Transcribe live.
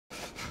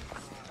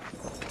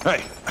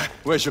Hey,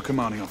 where's your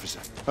commanding officer?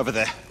 Over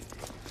there.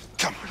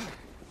 Come.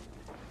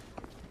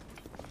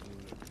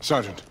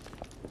 Sergeant,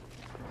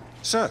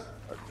 Sir,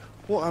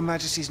 what Her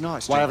Majesty's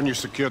Knights do? why haven't you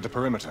secured the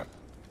perimeter?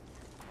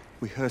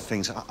 We heard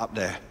things up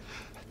there.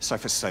 So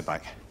for stay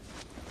back.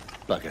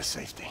 Bugger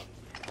safety.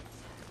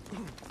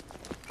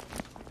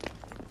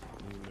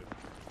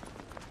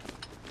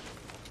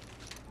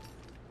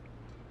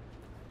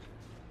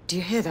 Do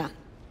you hear that?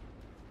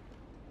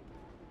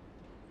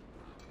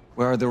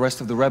 Where are the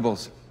rest of the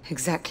rebels?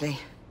 Exactly.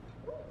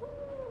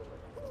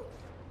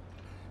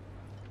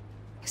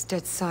 It's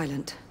dead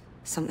silent.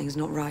 Something's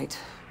not right.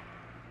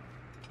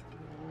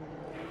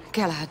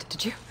 Galahad,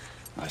 did you?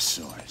 I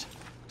saw it.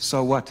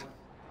 So what?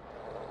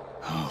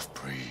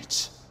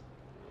 Half-breeds.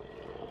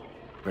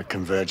 We're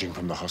converging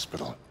from the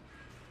hospital.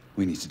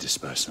 We need to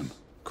disperse them,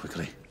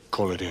 quickly.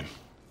 Call it in.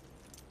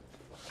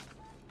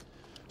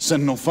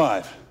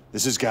 Sentinel-5,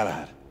 this is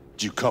Galahad.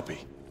 Do you copy?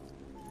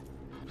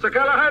 Sir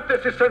Galahad,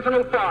 this is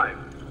Sentinel-5.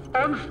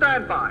 On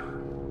standby.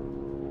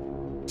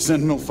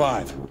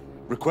 Sentinel-5,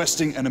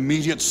 requesting an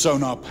immediate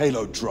sonar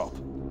payload drop.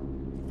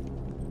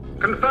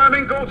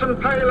 Confirming Galton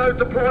payload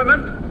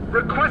deployment.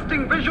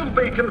 Requesting visual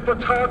beacon for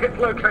target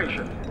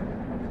location.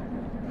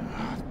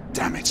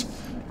 Damn it.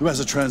 Who has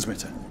a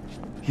transmitter?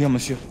 Here,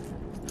 monsieur.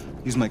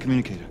 Use my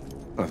communicator.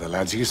 Oh, the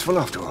lad's useful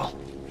after all.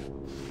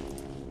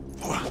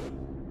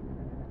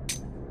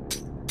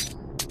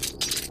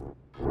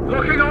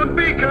 Locking on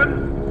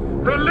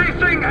beacon.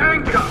 Releasing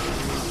anchor.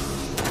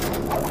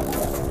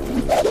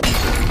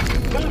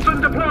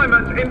 Galton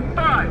deployment in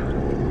 5,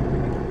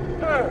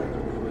 4,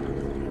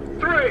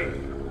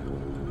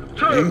 3,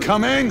 2,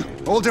 Incoming!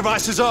 All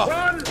devices off!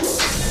 1.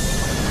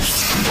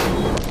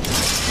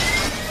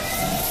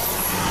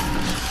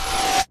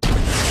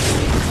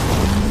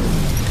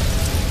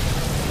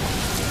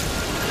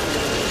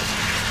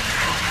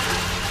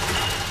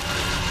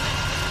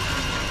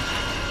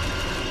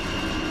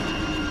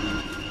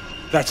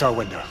 That's our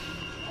window.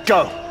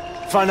 Go!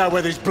 Find out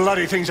where these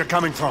bloody things are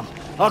coming from.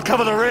 I'll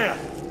cover the rear!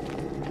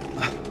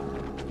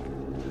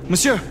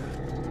 Monsieur!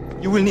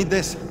 You will need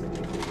this.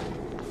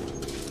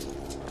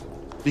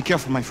 Be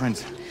careful, my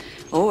friends.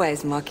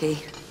 Always,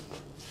 Marquis.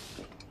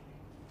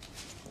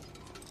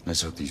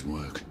 Let's hope these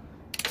work.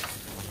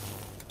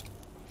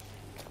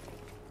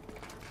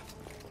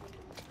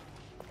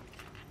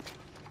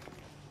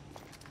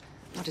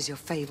 What does your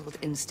fabled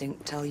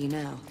instinct tell you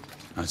now?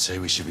 I'd say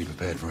we should be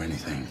prepared for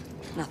anything.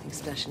 Nothing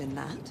special in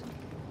that.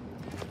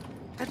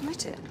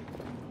 Admit it.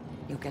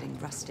 You're getting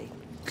rusty.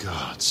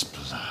 God's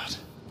blood.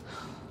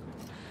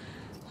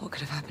 What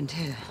could have happened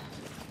here?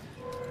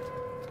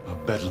 Our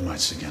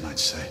bedlamites again, I'd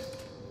say.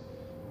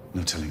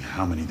 No telling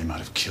how many they might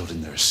have killed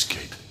in their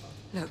escape.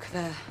 Look,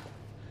 there.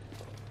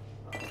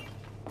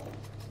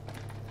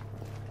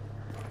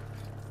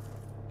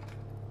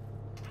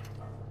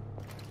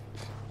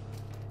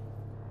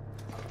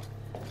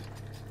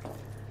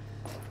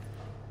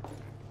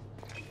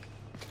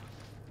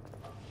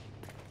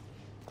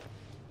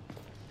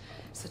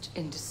 Such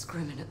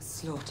indiscriminate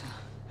slaughter.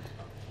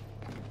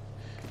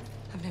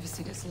 I've never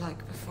seen its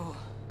like before.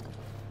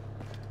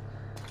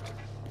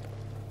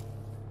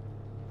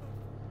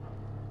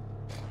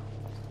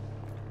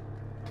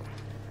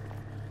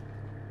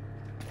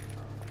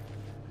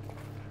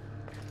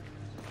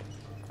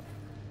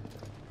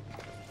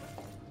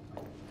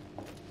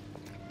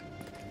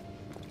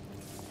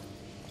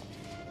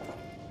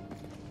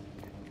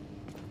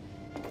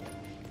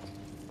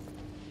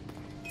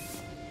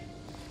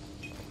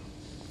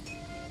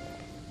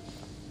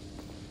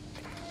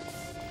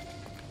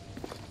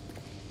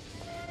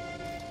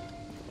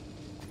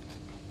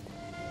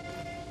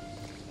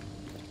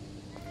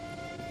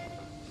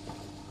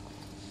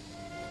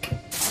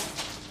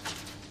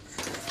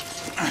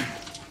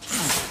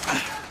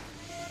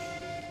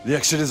 The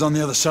exit is on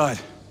the other side.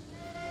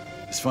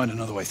 Let's find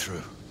another way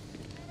through.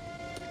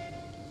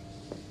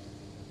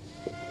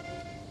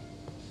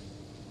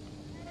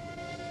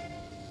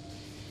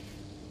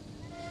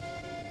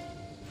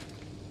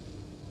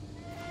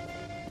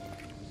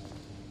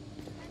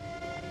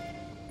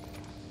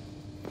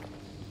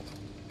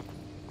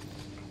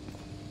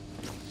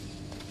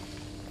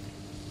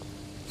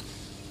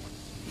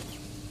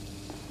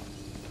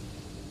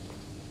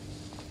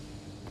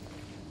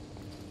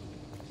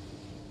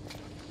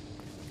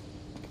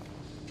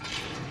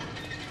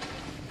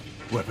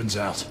 Weapons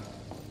out.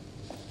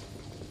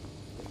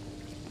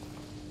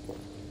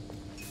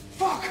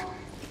 Fuck!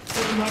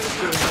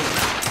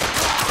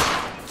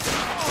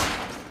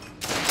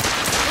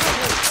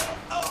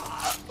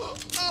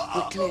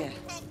 We're clear.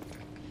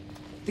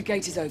 The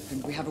gate is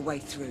open. We have a way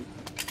through.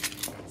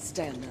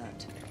 Stay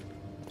alert.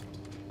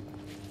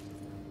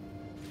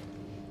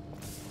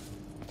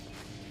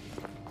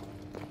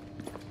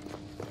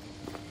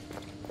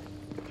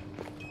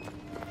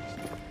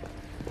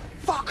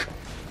 Fuck!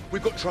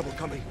 We've got trouble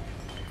coming.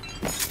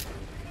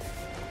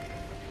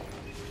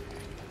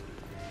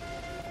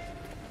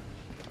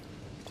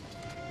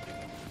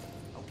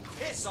 Oh,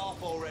 piss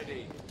off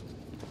already!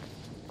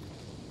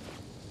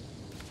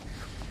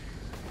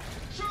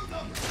 Shoot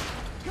them!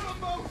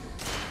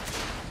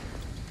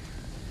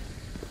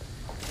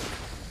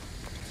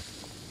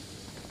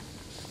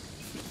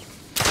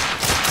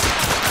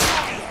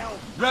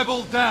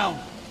 Rebel down!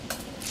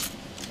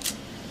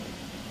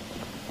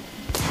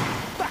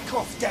 Back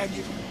off, damn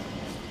you!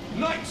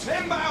 Knights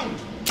inbound!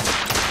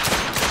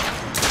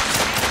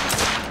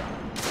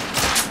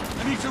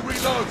 I need to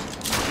reload!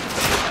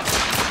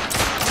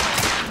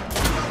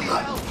 Bloody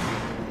hell!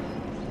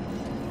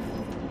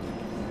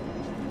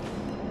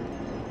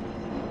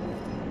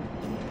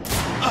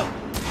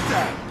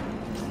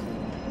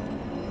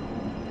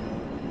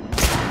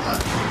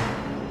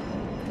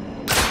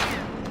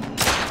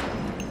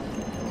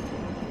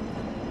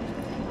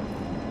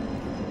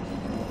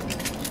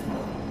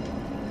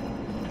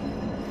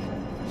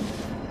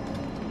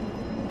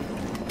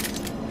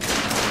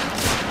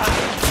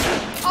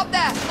 Up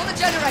there, on the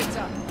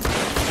generator!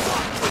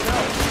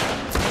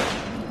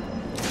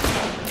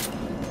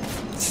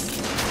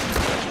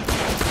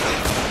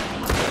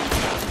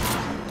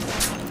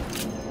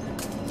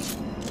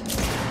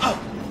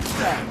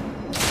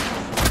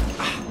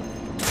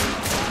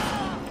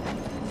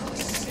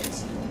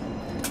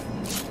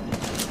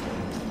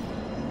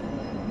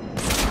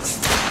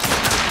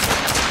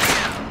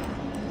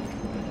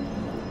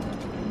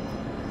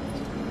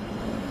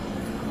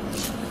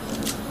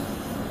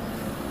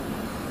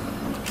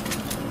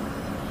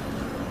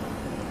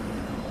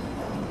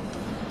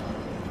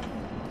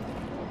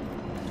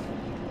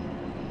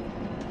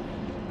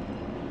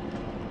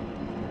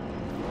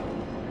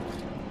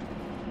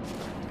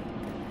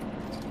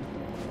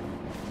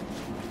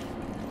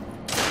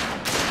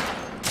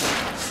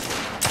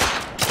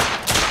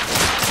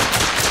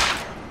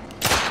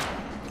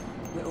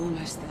 We're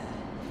almost there.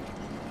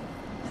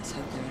 Let's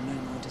hope there are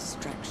no more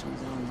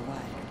distractions along the way.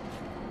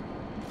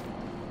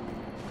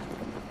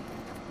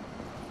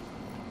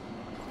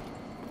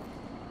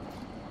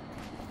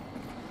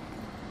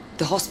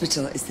 The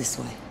hospital is this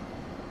way.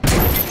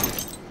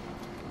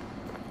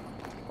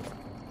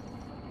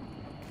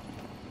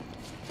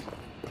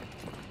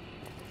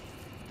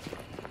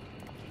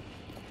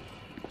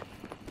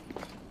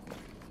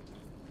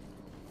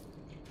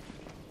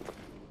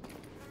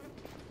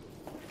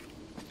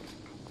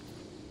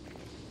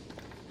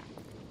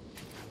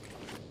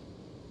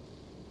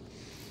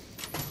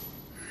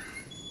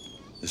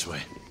 This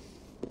way.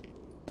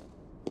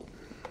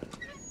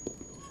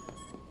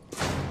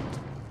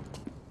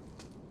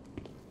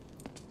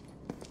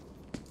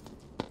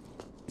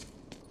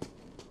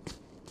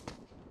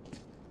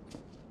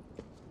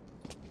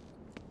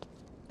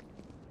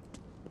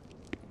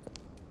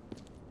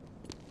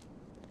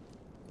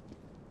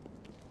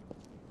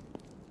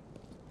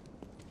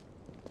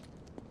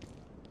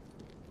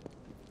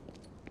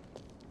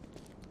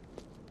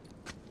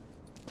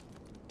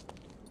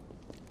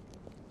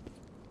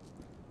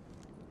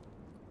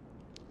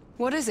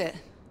 What is it?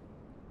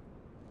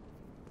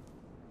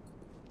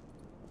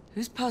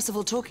 Who's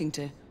Percival talking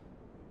to?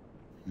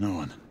 No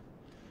one.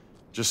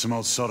 Just some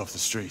old sod off the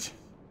street.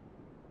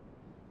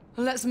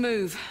 Well, let's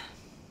move.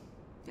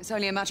 It's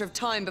only a matter of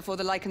time before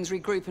the Lycans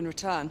regroup and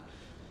return.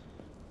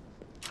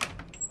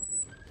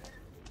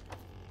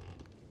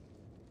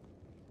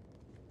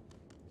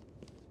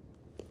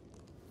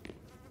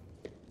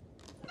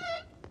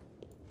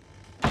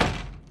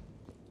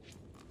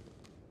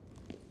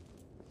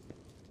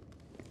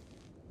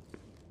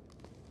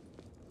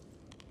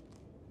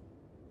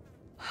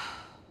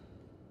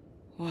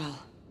 Well,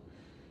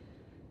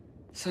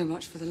 so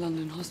much for the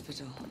London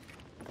hospital.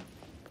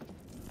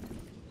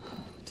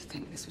 To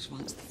think this was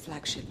once the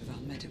flagship of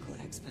our medical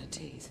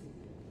expertise.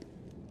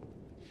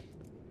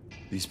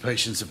 These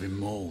patients have been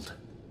mauled.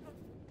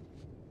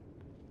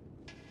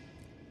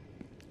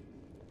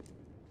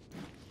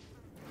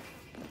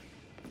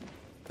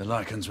 The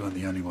Lycans weren't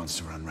the only ones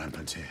to run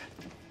rampant here.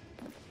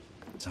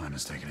 Time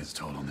has taken its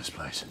toll on this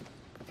place.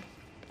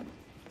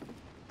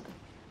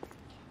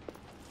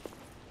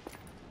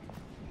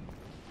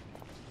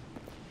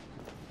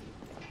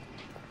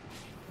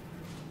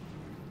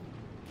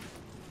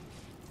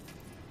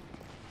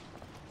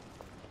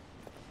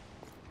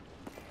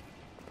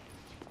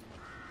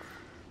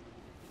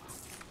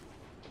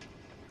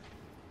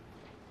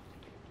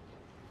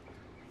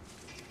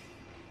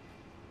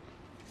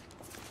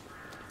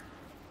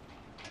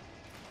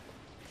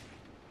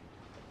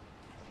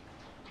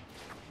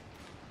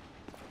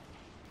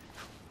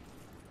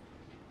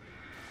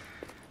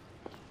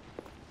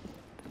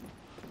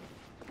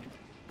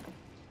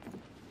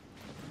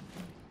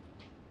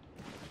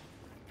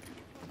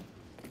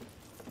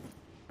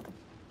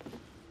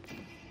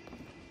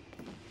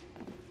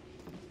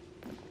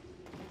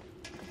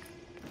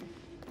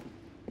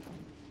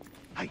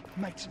 Hey,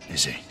 mate.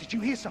 Izzy. Did you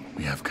hear something?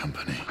 We have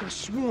company. I could have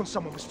sworn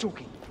someone was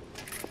talking.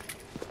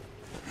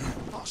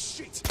 Oh,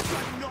 shit!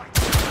 Bloody night!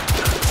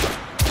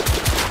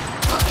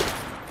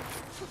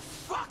 For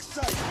fuck's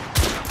sake!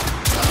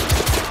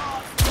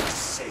 Oh,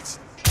 shit!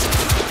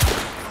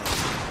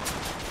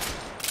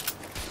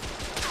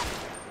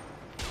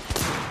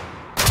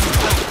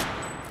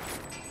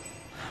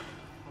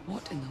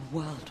 What in the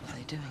world were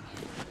they doing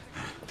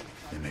here?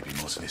 There may be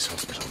more to this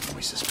hospital than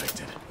we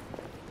suspected.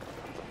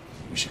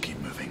 We should keep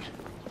moving.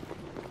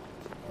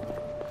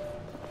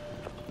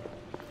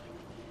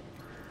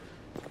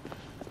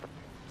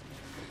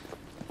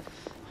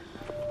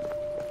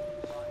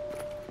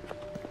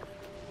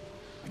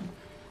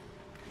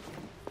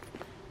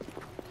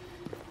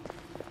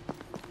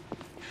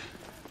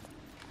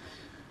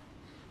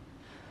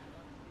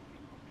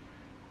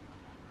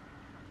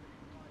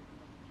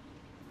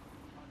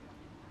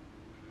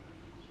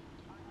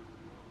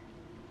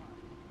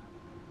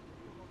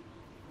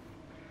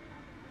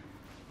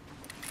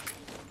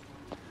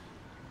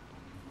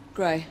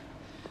 Gray,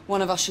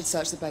 one of us should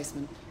search the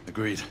basement.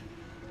 Agreed.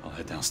 I'll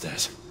head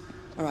downstairs.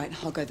 All right,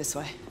 I'll go this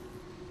way.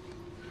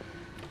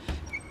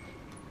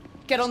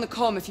 Get on the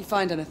comm if you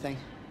find anything.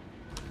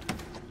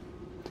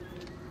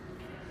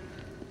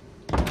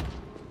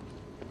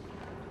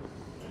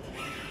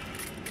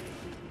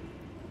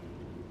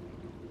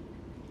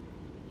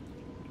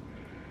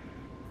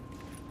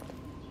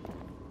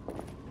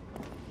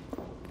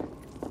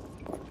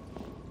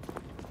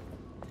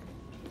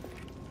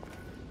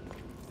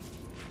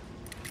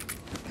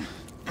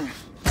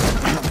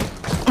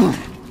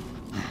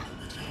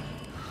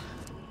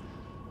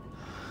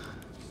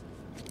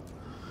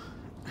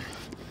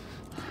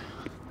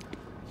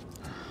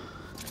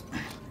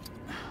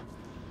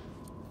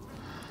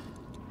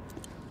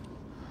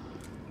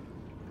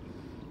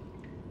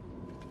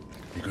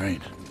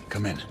 Green,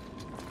 come in.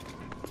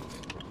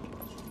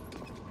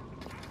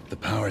 The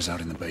power's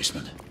out in the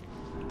basement.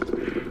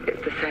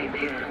 It's the same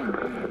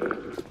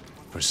here.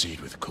 Proceed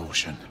with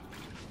caution.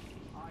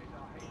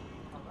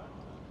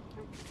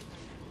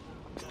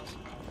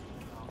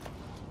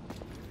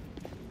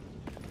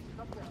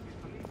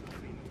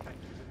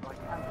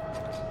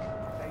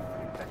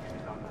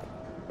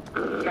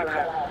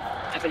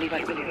 I believe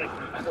I believe it.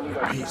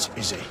 Pete,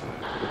 Izzy,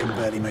 I can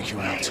barely make you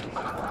out.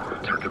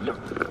 Take a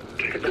look.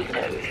 Take a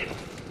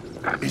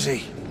look.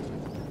 Izzy!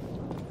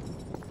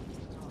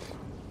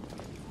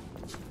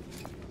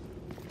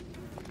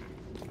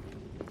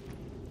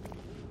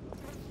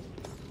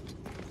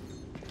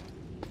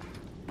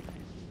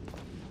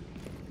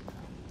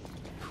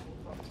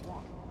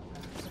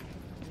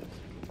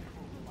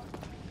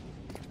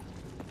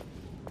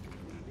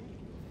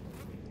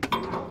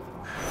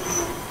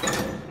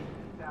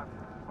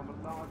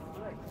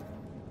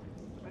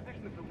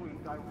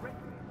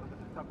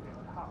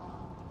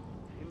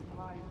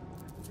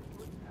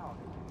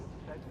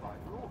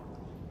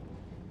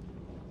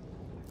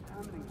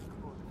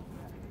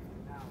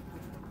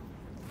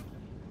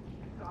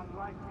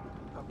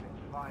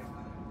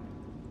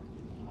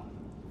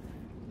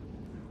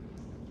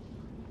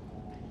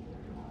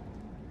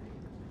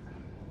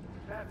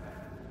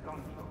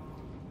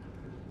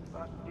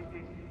 But it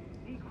is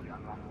equally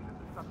unlikely that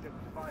the subject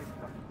survives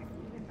such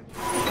significant.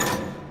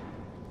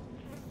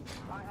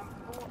 I am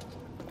forced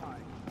to deny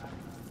that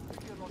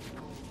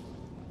physiological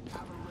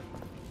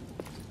aberration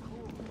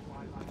caused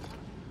by life.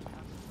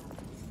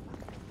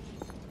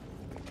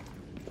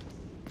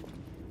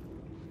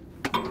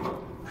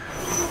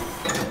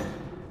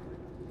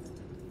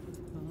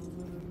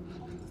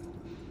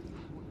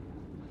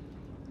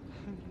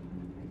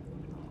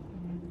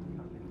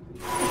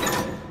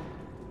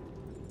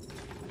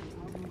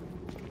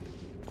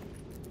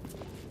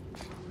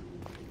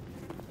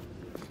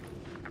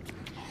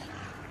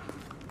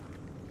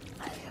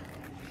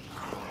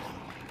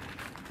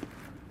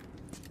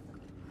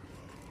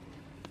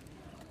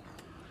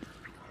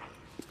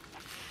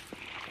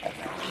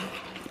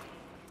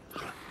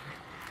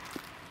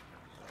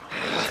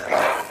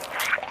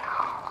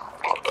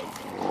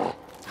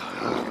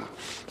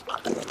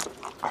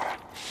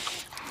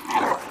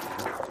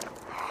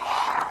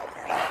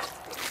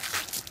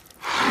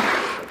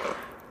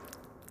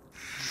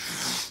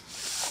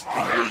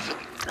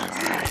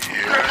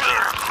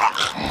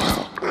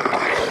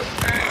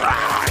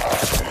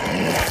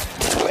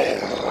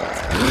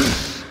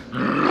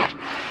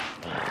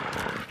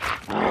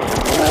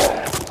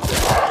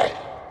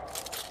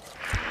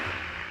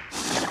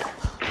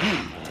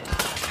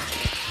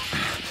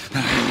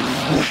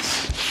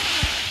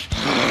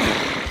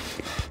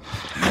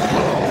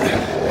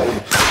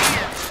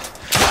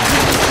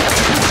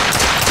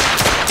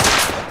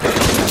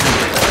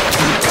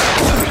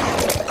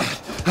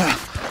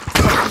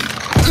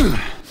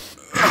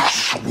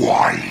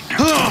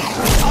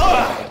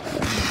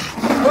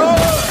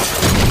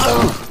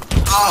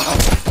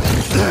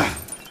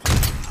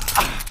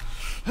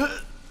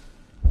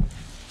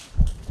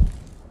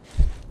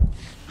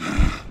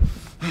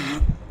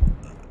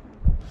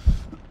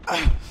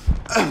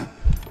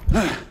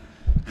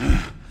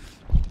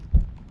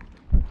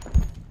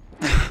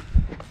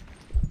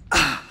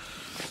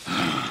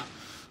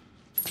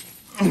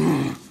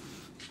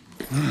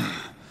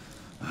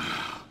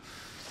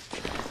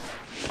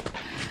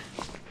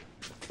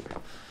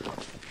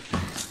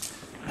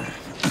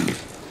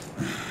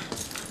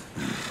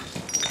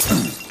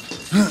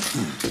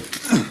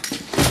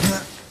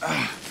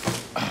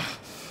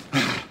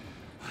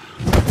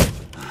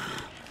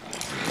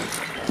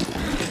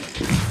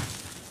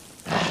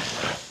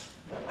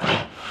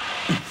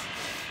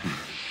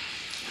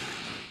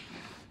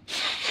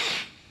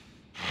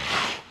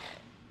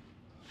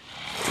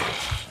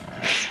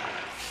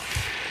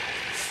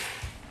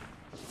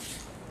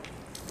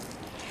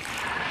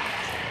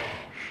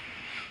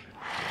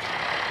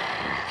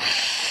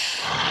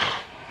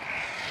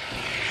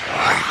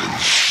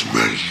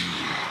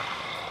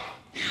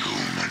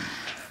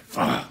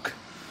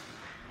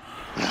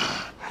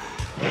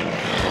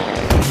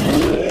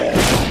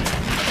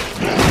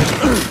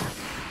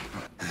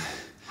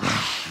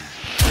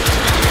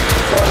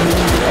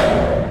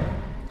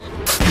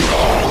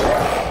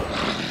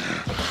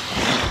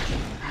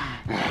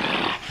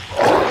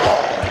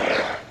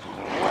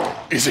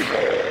 Izzy,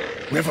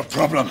 we have a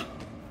problem.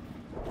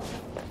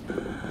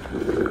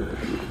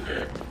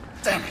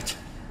 Damn it.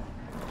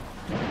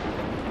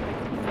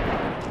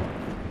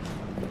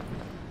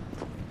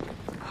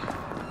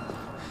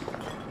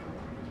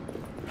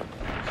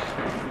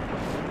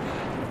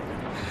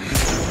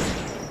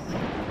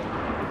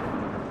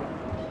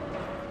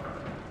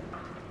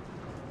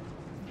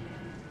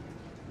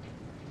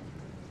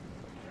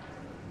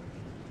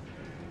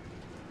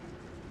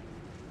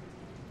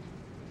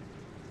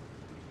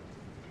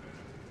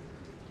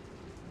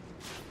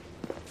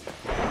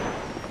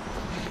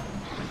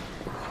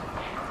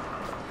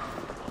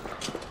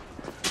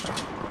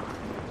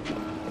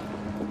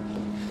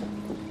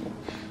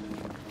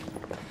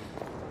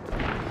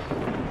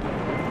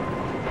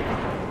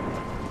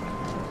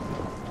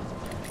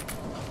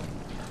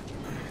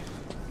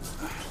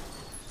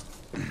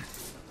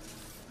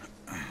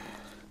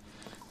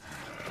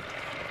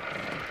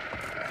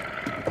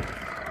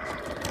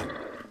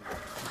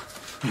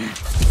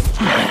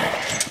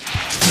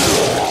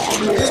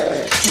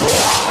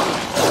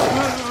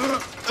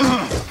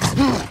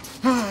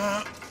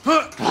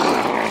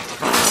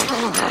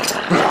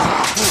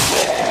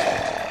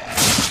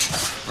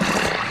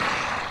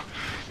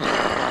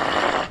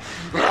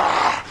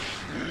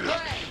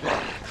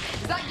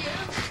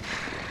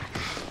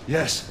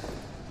 Yes,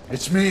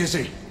 it's me,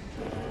 Izzy.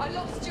 I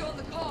lost you on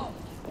the comm.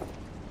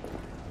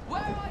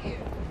 Where are you?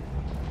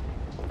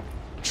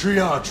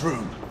 Triage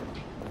room.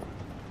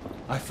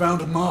 I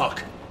found a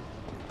mark.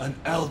 An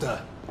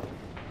elder.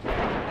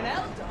 An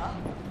elder?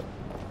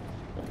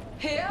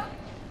 Here?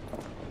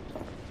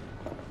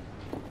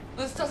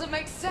 This doesn't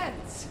make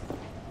sense.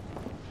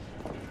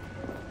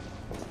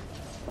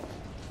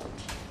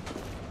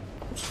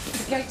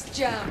 The gate's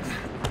jammed.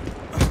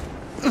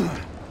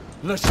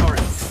 Let's hurry.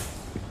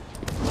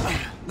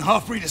 The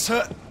half-breed is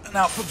hurt and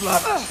out for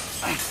blood.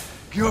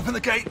 Can you open the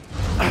gate?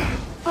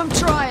 I'm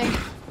trying.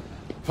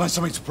 Find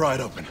something to pry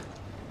it open.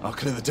 I'll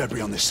clear the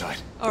debris on this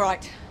side. All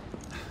right.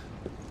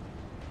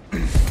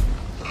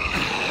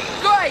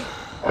 Great!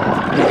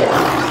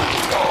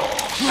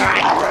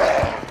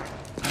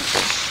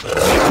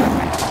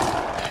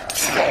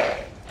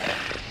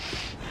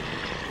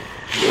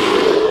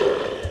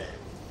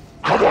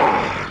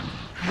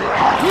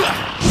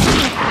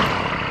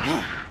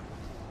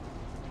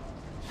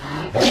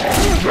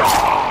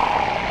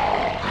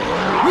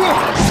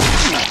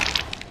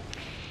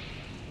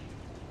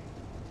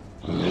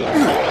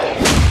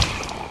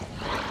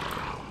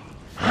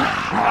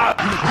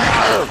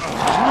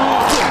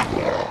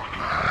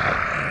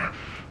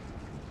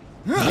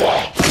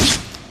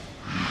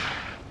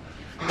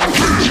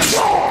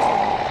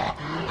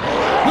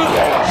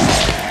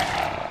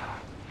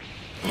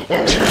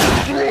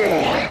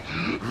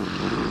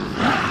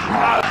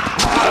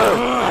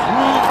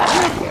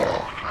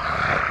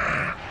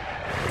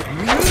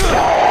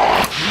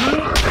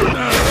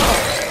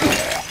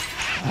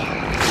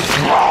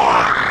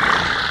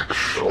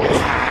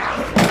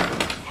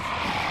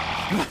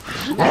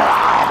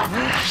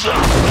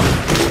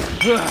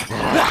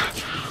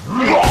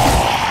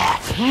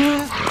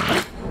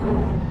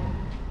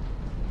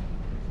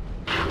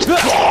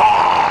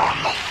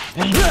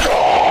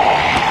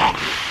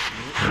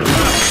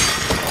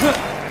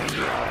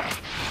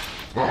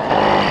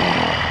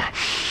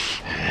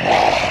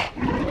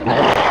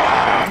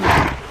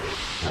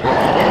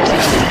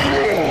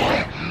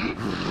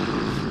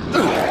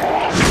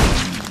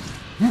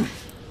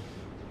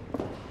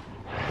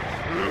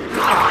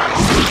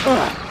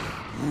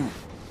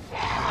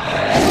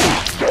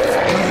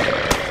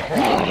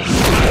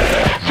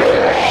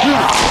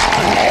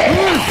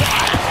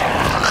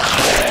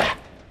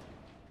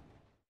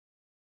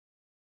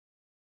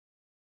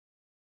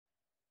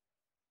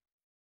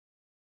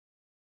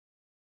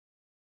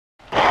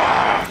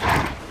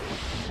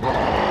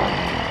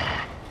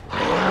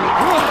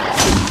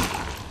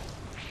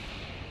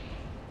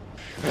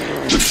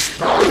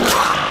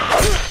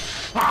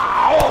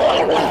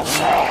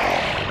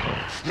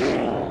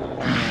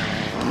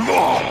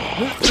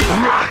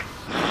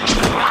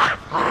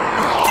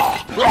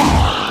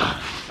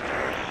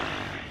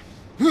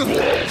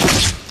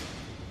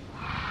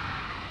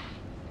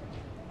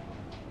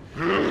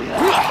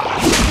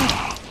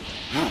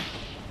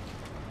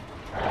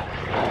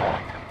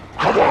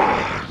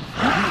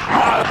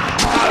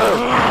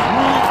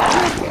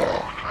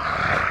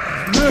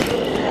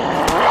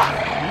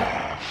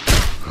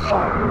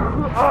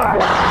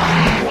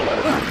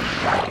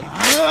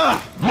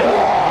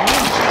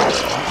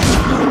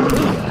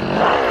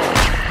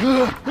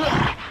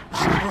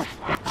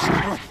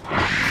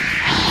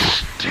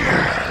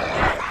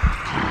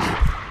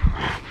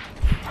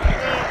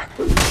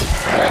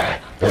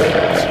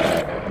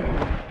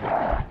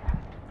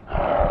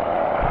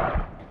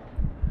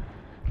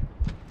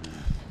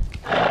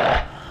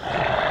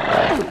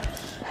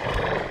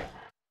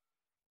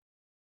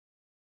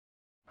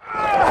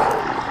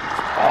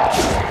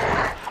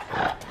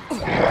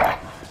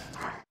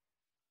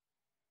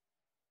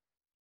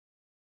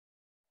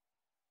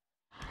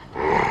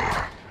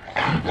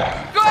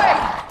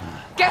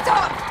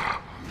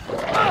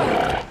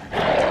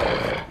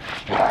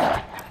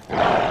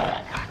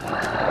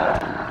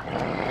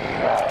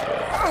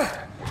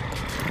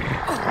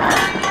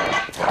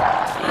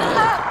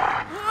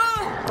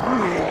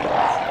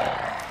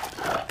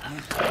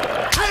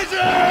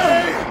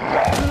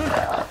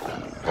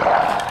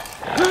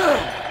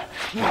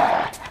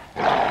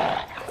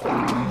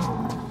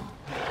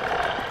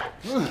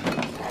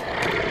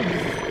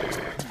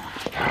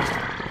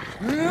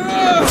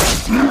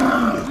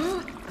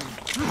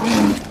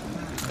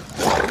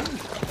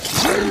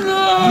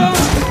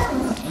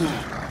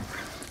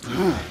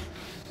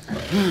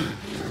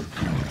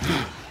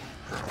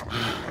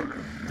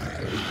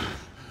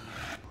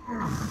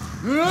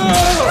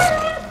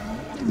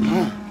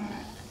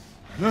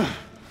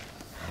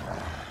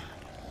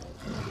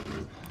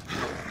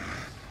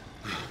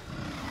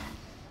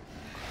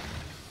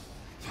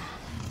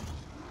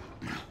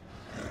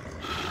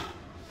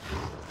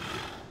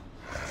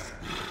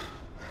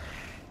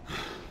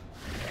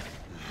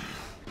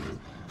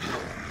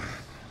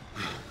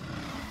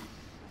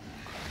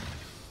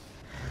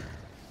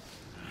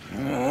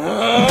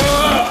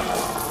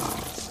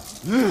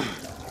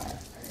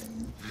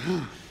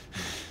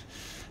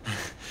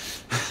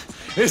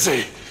 Is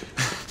he?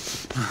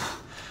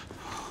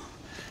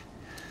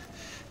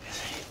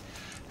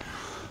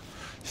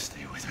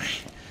 Stay with me.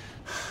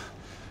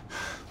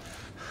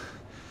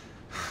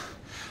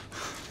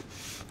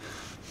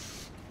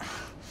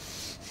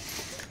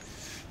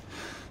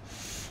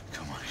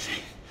 Come on,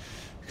 Izzy.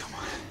 Come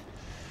on.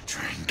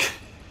 Drink.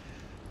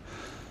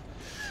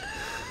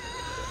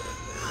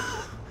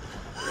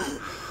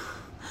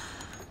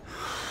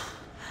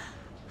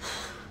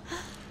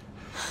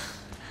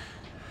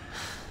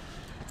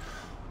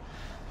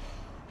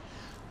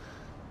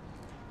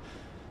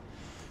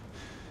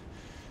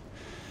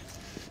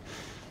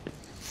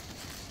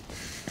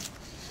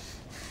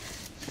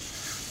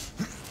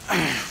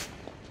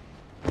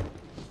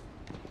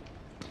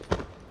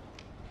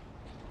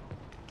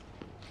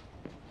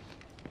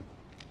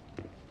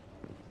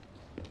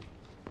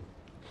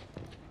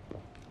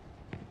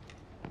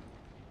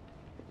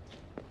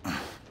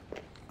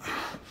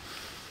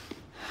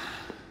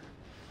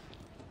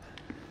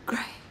 Gray,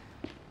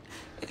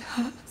 it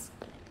hurts.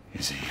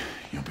 Izzy,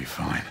 you'll be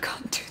fine. I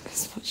can't do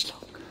this much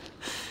longer.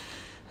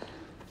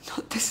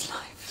 Not this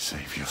life.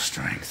 Save your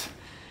strength.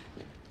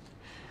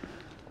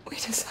 We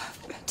deserve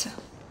better.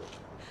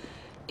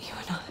 You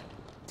and I,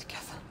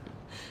 together.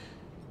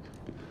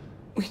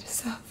 We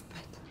deserve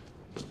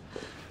better.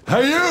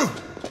 Hey, you!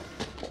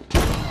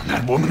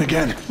 That woman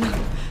again.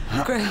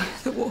 No, Gray,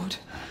 the ward.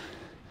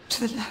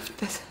 To the left,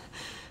 there's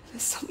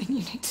something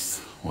you need to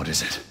see. What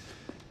is it?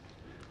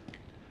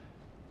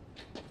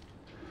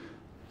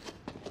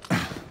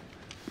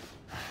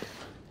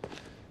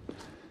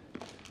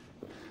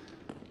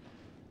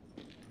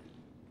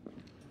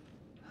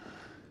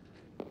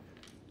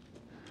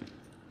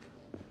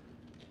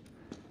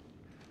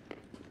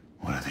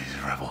 What are these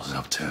rebels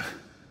up to?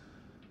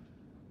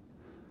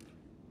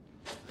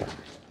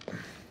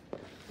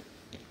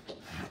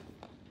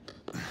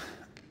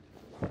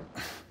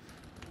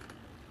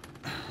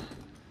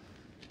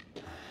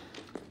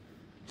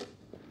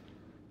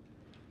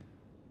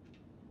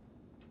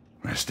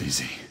 Rest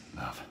easy,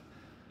 love.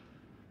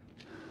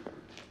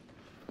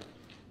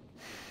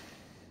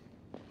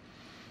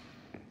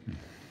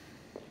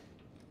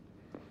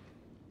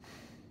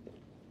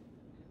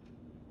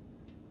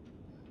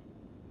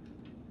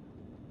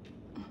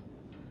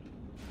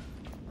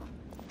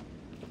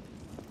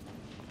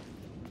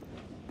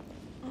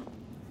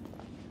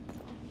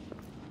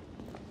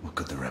 What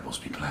could the rebels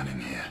be planning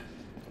here?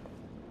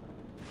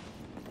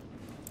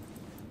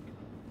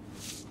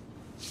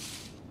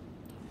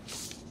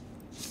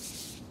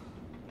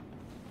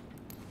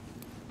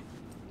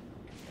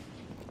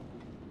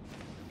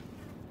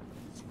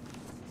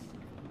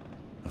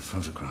 A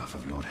photograph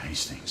of Lord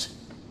Hastings.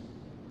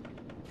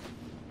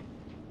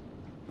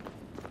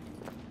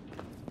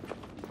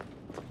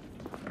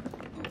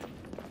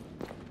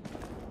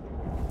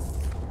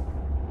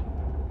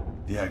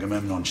 The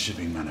Agamemnon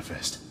shipping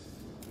manifest.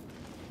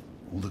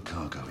 All the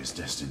cargo is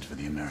destined for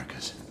the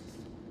Americas.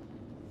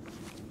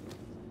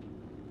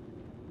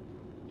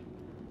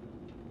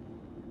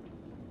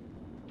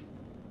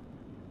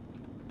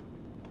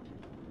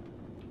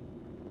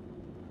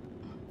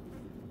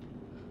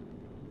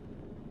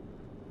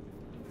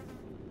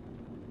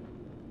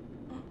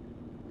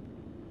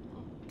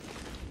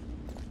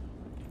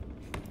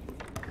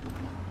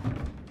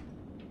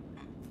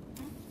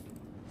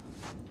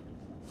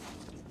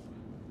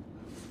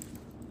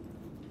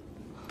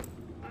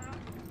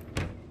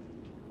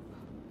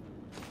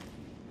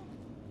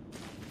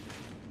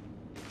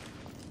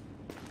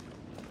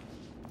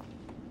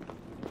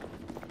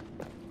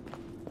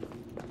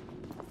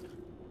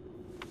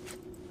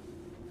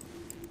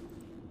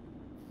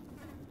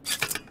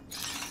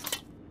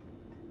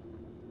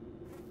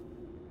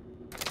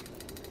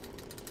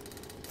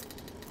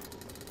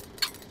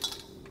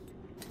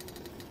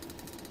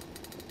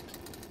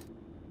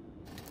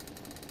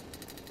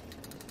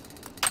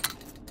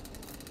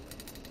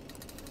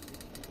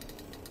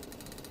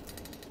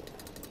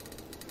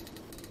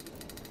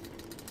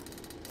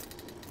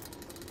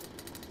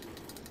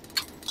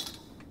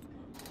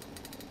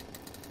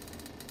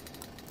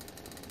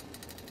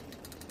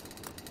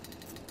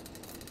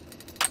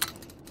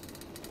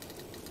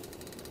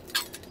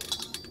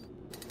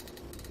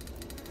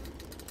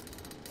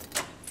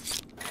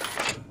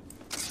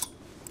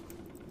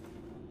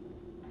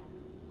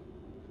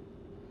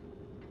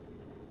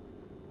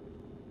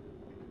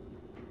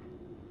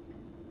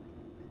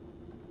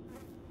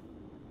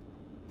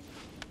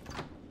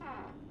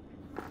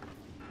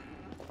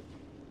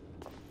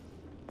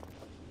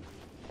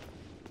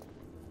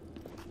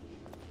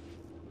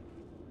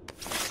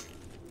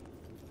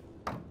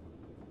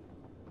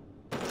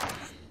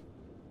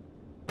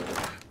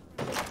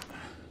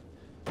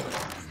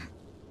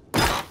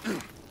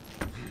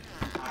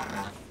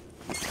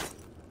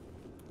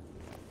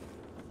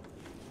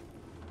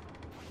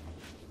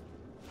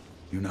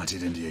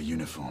 United India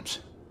uniforms.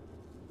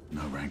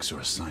 No ranks or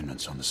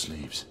assignments on the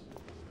sleeves.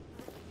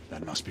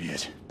 That must be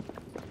it.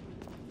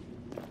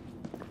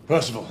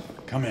 Percival,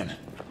 come in.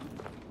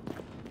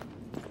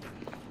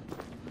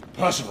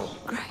 Percival!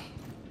 Gray.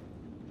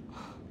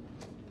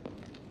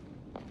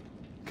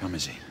 Come,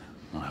 Izzy.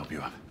 I'll help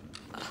you up.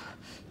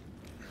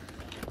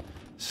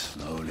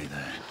 Slowly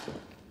there.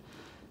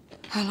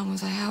 How long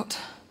was I out?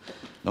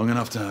 Long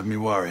enough to have me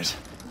worried.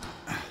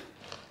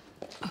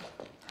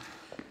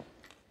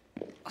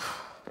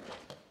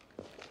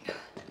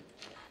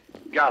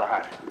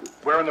 Galahad,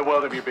 where in the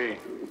world have you been?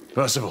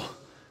 Percival,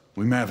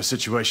 we may have a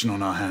situation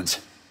on our hands.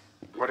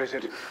 What is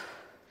it?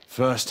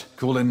 First,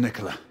 call in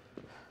Nicola.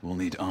 We'll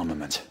need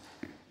armament.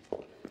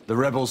 The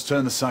rebels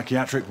turned the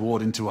psychiatric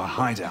ward into a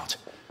hideout,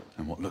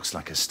 and what looks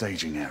like a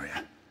staging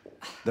area.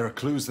 There are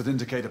clues that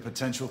indicate a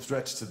potential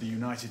threat to the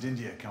United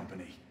India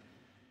Company.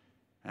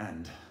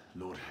 And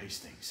Lord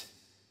Hastings.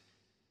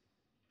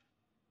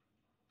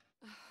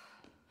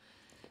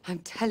 I'm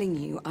telling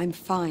you, I'm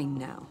fine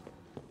now.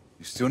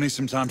 You still need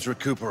some time to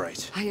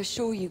recuperate. I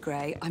assure you,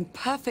 Gray, I'm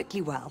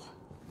perfectly well.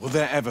 Will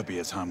there ever be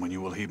a time when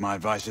you will heed my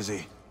advice,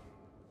 Izzy?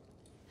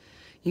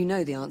 You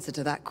know the answer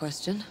to that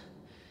question.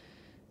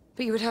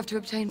 But you would have to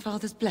obtain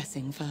Father's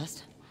blessing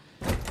first.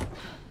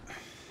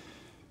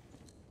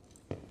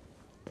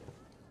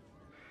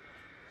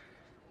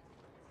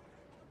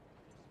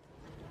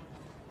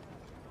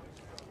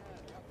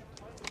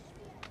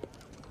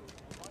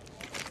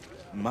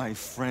 My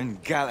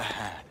friend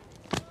Galahad.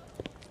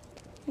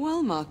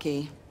 Well,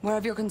 Marquis, where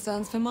have your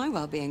concerns for my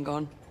well-being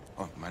gone?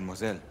 Oh,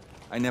 mademoiselle,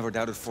 I never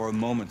doubted for a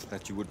moment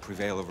that you would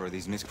prevail over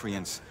these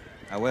miscreants.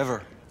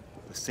 However,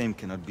 the same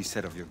cannot be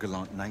said of your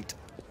gallant knight.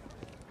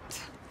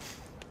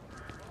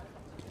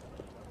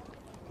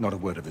 Not a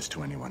word of this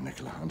to anyone,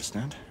 Nicola,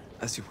 understand?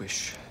 As you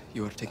wish.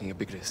 You are taking a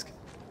big risk.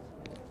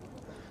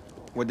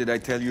 What did I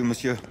tell you,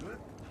 monsieur?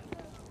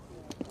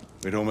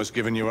 We'd almost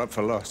given you up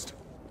for lost.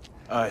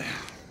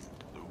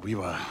 We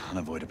were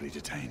unavoidably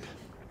detained.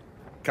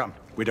 Come,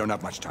 we don't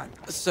have much time.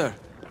 Sir,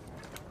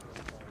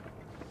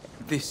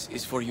 this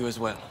is for you as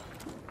well.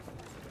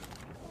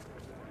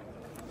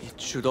 It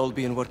should all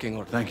be in working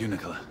order. Thank you,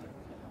 Nicola.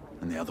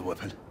 And the other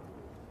weapon?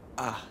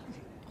 Ah,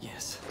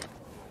 yes.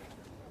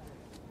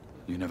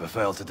 You never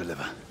fail to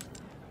deliver.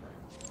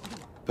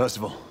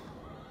 Percival,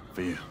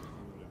 for you.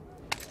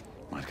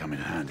 Might come in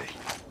handy.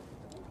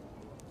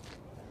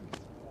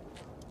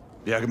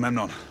 The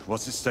Agamemnon,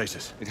 what's its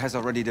status? It has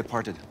already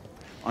departed.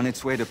 On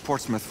its way to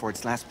Portsmouth for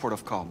its last port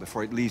of call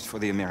before it leaves for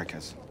the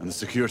Americas. And the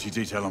security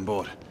detail on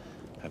board?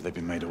 Have they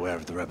been made aware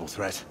of the rebel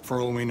threat? For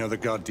all we know, the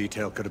guard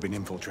detail could have been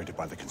infiltrated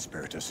by the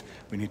conspirators.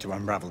 We need to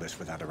unravel this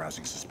without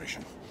arousing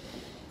suspicion.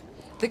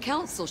 The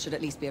Council should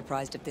at least be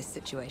apprised of this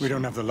situation. We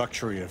don't have the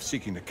luxury of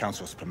seeking the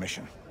Council's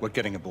permission. We're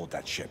getting aboard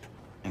that ship.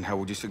 And how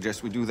would you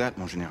suggest we do that,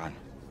 mon général?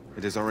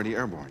 It is already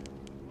airborne.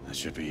 That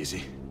should be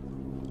easy.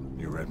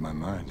 You read my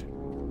mind.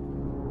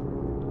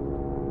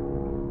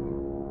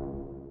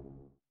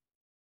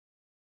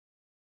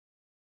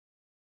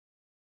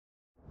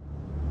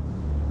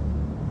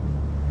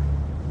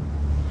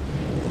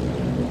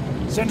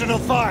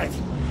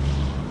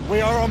 Sentinel-5!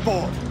 We are on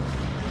board.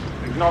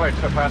 Acknowledged,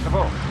 Sir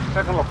Percival.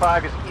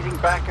 Sentinel-5 is easing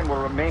back and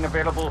will remain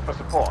available for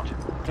support.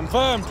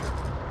 Confirmed.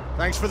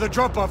 Thanks for the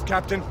drop-off,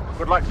 Captain.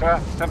 Good luck, sir.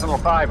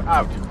 Sentinel-5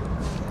 out.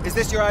 Is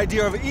this your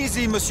idea of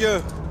easy,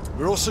 monsieur?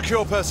 We're all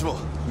secure, Percival.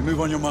 We move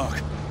on your mark.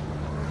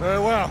 Very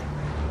well.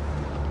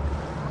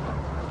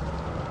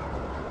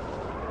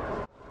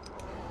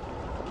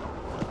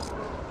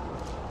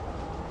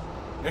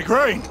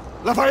 Igraine!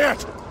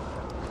 Lafayette!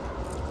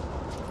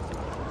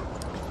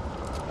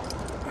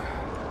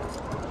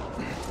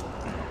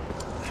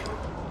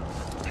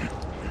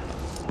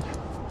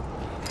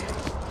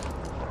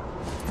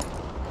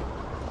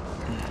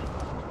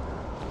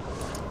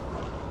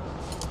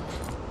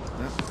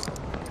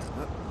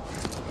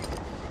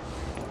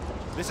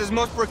 This is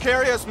most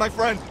precarious, my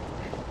friend.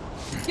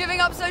 Giving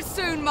up so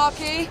soon,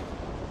 Marquis?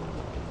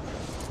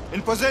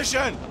 In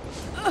position!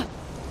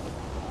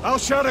 I'll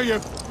shadow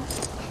you.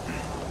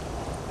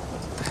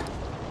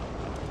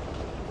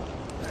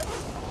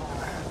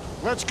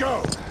 Let's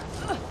go.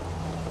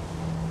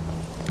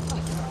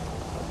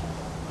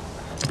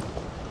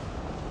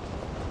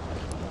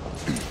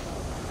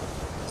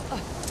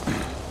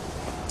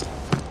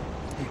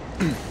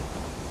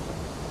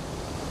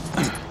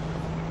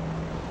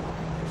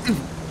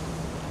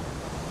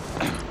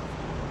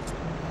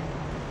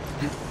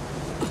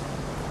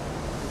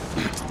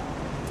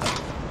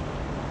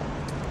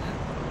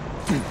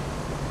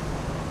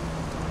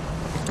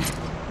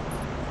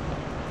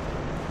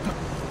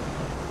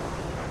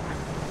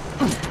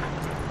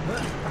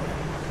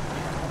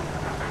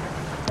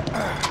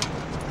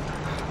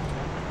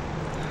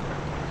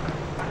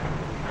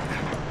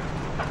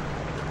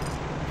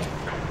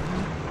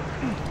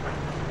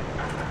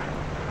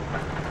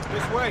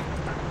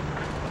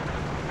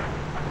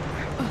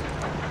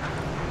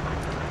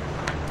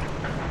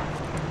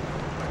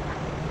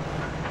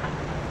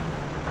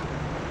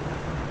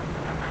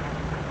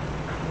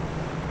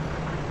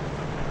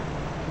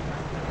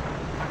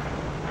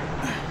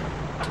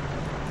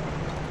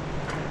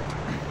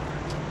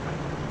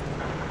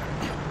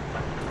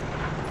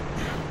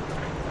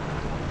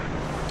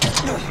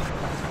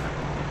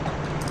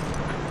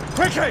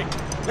 Quickly!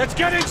 Let's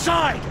get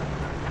inside!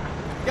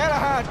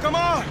 Galahad, come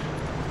on!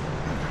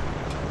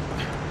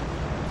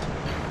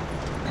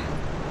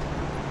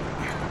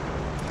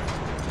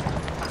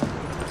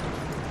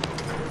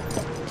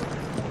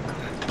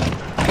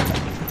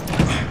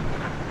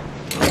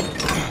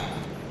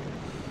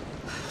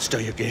 Stow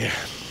your gear.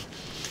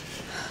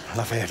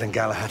 Lafayette and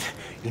Galahad,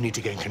 you need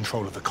to gain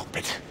control of the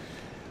cockpit.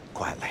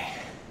 Quietly.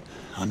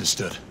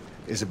 Understood.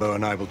 Isabeau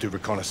and I will do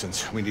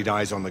reconnaissance. We need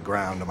eyes on the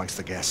ground amongst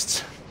the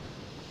guests.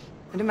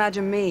 And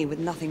imagine me with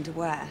nothing to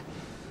wear.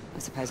 I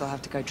suppose I'll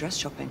have to go dress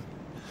shopping.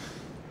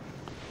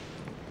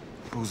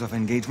 Rules of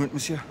engagement,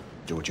 monsieur?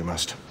 Do what you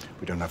must.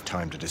 We don't have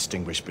time to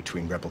distinguish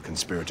between rebel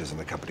conspirators and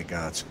the company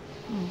guards.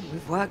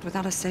 We've worked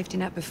without a safety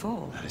net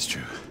before. That is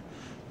true.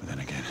 But then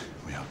again,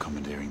 we are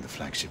commandeering the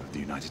flagship of the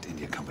United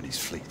India Company's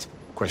fleet.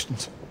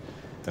 Questions?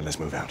 Then let's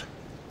move out.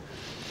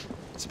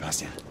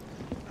 Sebastian,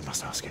 I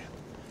must ask you.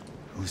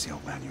 Who's the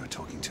old man you were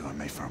talking to on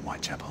Mayfair and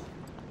Whitechapel?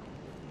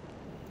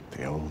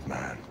 The old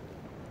man.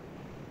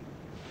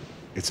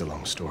 It's a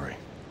long story.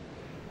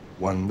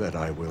 One that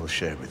I will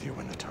share with you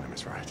when the time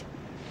is right.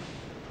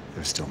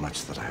 There's still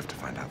much that I have to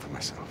find out for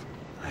myself.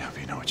 I hope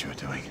you know what you are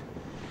doing.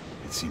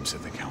 It seems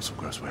that the Council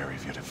grows wary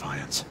of your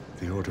defiance.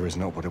 The Order is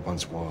not what it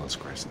once was,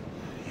 Grayson.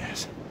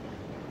 Yes,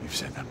 you've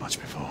said that much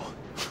before.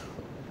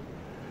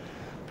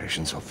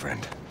 Patience, old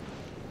friend.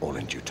 All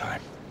in due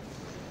time.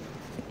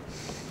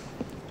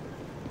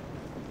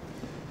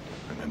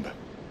 Remember,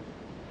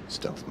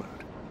 stealth mode.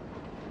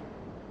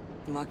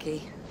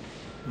 Marquis.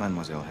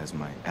 Mademoiselle has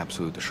my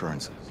absolute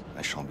assurances.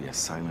 I shall be as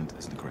silent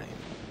as the grave.